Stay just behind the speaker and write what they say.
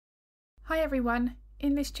Hi everyone,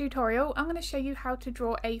 in this tutorial I'm going to show you how to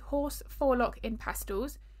draw a horse forelock in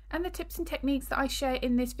pastels, and the tips and techniques that I share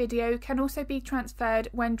in this video can also be transferred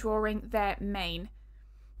when drawing their mane.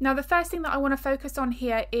 Now the first thing that I want to focus on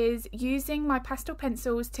here is using my pastel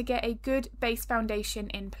pencils to get a good base foundation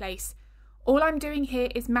in place. All I'm doing here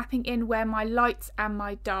is mapping in where my lights and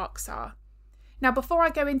my darks are. Now before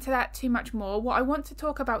I go into that too much more, what I want to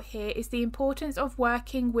talk about here is the importance of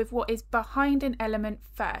working with what is behind an element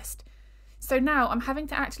first. So now I'm having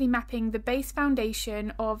to actually mapping the base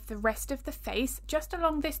foundation of the rest of the face just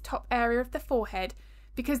along this top area of the forehead,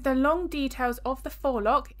 because the long details of the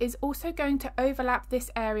forelock is also going to overlap this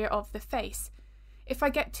area of the face. If I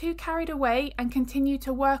get too carried away and continue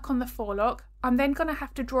to work on the forelock, I'm then going to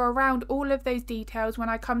have to draw around all of those details when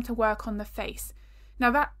I come to work on the face. Now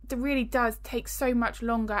that really does take so much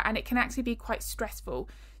longer and it can actually be quite stressful.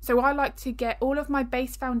 So I like to get all of my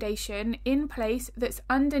base foundation in place that's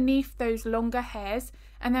underneath those longer hairs,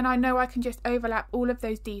 and then I know I can just overlap all of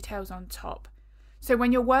those details on top. So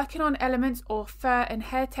when you're working on elements or fur and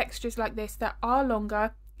hair textures like this that are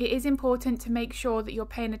longer, it is important to make sure that you're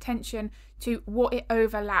paying attention to what it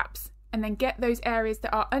overlaps and then get those areas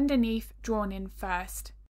that are underneath drawn in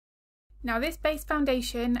first. Now this base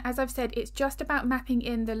foundation, as I've said, it's just about mapping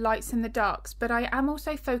in the lights and the darks, but I am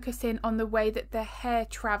also focusing on the way that the hair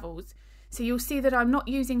travels. So you'll see that I'm not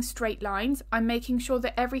using straight lines, I'm making sure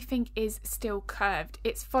that everything is still curved.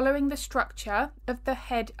 It's following the structure of the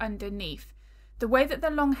head underneath. The way that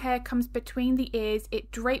the long hair comes between the ears,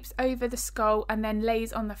 it drapes over the skull and then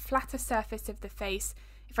lays on the flatter surface of the face.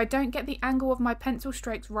 If I don't get the angle of my pencil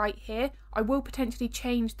strokes right here, I will potentially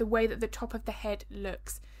change the way that the top of the head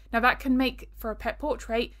looks. Now that can make, for a pet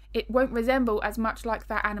portrait, it won't resemble as much like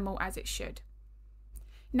that animal as it should.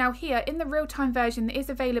 Now here, in the real-time version that is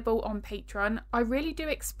available on Patreon, I really do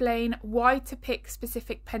explain why to pick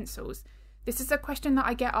specific pencils. This is a question that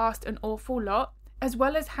I get asked an awful lot, as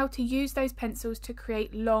well as how to use those pencils to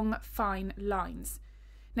create long, fine lines.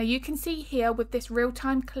 Now you can see here with this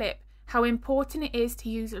real-time clip how important it is to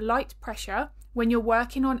use light pressure when you're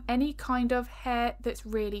working on any kind of hair that's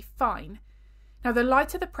really fine. Now the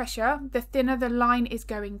lighter the pressure, the thinner the line is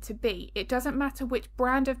going to be. It doesn't matter which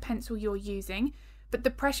brand of pencil you're using, but the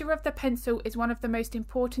pressure of the pencil is one of the most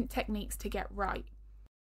important techniques to get right.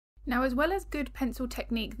 Now, as well as good pencil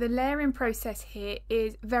technique, the layering process here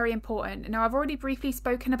is very important. Now I've already briefly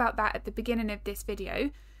spoken about that at the beginning of this video,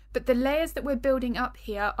 but the layers that we're building up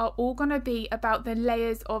here are all going to be about the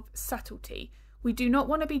layers of subtlety. We do not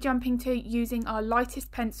want to be jumping to using our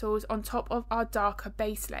lightest pencils on top of our darker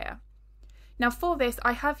base layer. Now for this,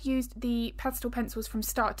 I have used the pastel pencils from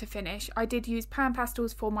start to finish. I did use pan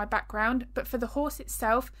pastels for my background, but for the horse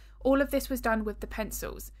itself, all of this was done with the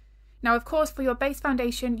pencils. Now of course, for your base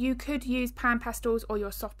foundation, you could use pan pastels or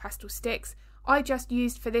your soft pastel sticks. I just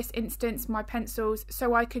used for this instance my pencils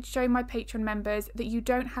so I could show my Patreon members that you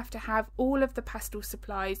don't have to have all of the pastel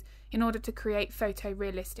supplies in order to create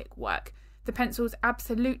photorealistic work. The pencils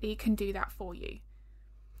absolutely can do that for you.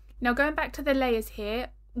 Now going back to the layers here,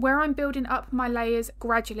 where I'm building up my layers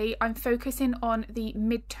gradually, I'm focusing on the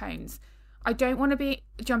mid-tones. I don't want to be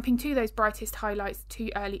jumping to those brightest highlights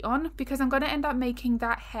too early on because I'm going to end up making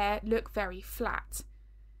that hair look very flat.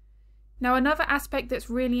 Now another aspect that's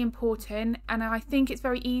really important, and I think it's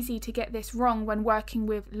very easy to get this wrong when working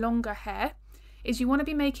with longer hair, is you want to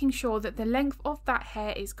be making sure that the length of that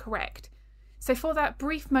hair is correct. So for that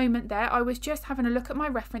brief moment there, I was just having a look at my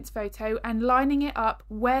reference photo and lining it up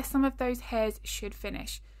where some of those hairs should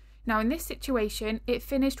finish. Now in this situation, it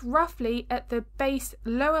finished roughly at the base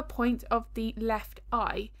lower point of the left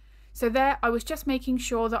eye. So there I was just making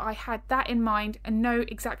sure that I had that in mind and know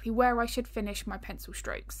exactly where I should finish my pencil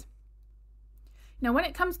strokes. Now when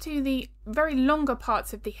it comes to the very longer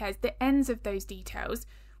parts of the hairs, the ends of those details,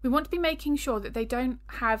 we want to be making sure that they don't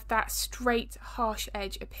have that straight, harsh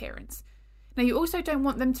edge appearance. Now you also don't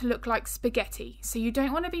want them to look like spaghetti, so you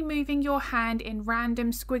don't want to be moving your hand in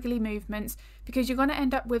random squiggly movements because you're going to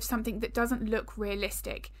end up with something that doesn't look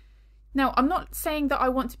realistic. Now I'm not saying that I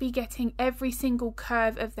want to be getting every single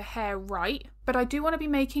curve of the hair right, but I do want to be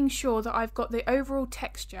making sure that I've got the overall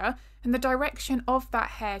texture and the direction of that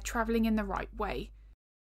hair travelling in the right way.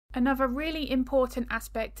 Another really important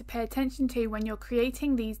aspect to pay attention to when you're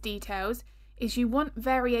creating these details is you want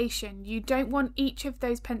variation. You don't want each of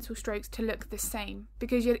those pencil strokes to look the same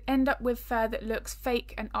because you'd end up with fur that looks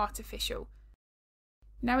fake and artificial.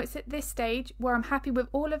 Now it's at this stage where I'm happy with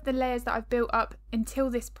all of the layers that I've built up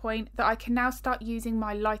until this point that I can now start using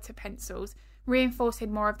my lighter pencils,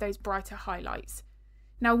 reinforcing more of those brighter highlights.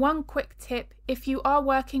 Now one quick tip, if you are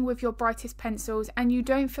working with your brightest pencils and you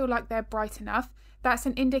don't feel like they're bright enough, that's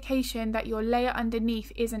an indication that your layer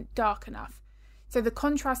underneath isn't dark enough. So the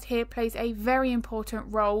contrast here plays a very important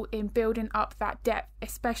role in building up that depth,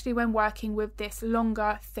 especially when working with this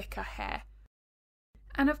longer, thicker hair.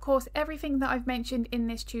 And of course, everything that I've mentioned in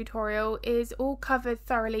this tutorial is all covered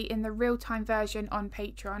thoroughly in the real-time version on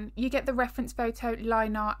Patreon. You get the reference photo,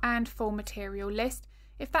 line art and full material list.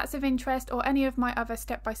 If that's of interest, or any of my other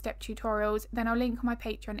step-by-step tutorials, then I'll link my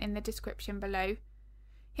Patreon in the description below.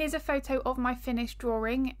 Here's a photo of my finished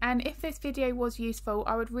drawing, and if this video was useful,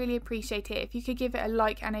 I would really appreciate it if you could give it a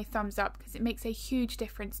like and a thumbs up, because it makes a huge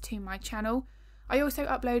difference to my channel. I also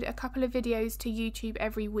upload a couple of videos to YouTube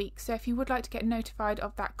every week, so if you would like to get notified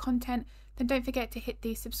of that content, then don't forget to hit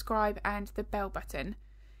the subscribe and the bell button.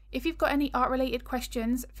 If you've got any art related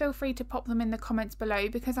questions, feel free to pop them in the comments below,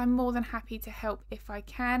 because I'm more than happy to help if I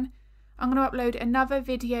can. I'm going to upload another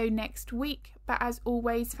video next week, but as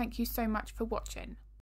always, thank you so much for watching.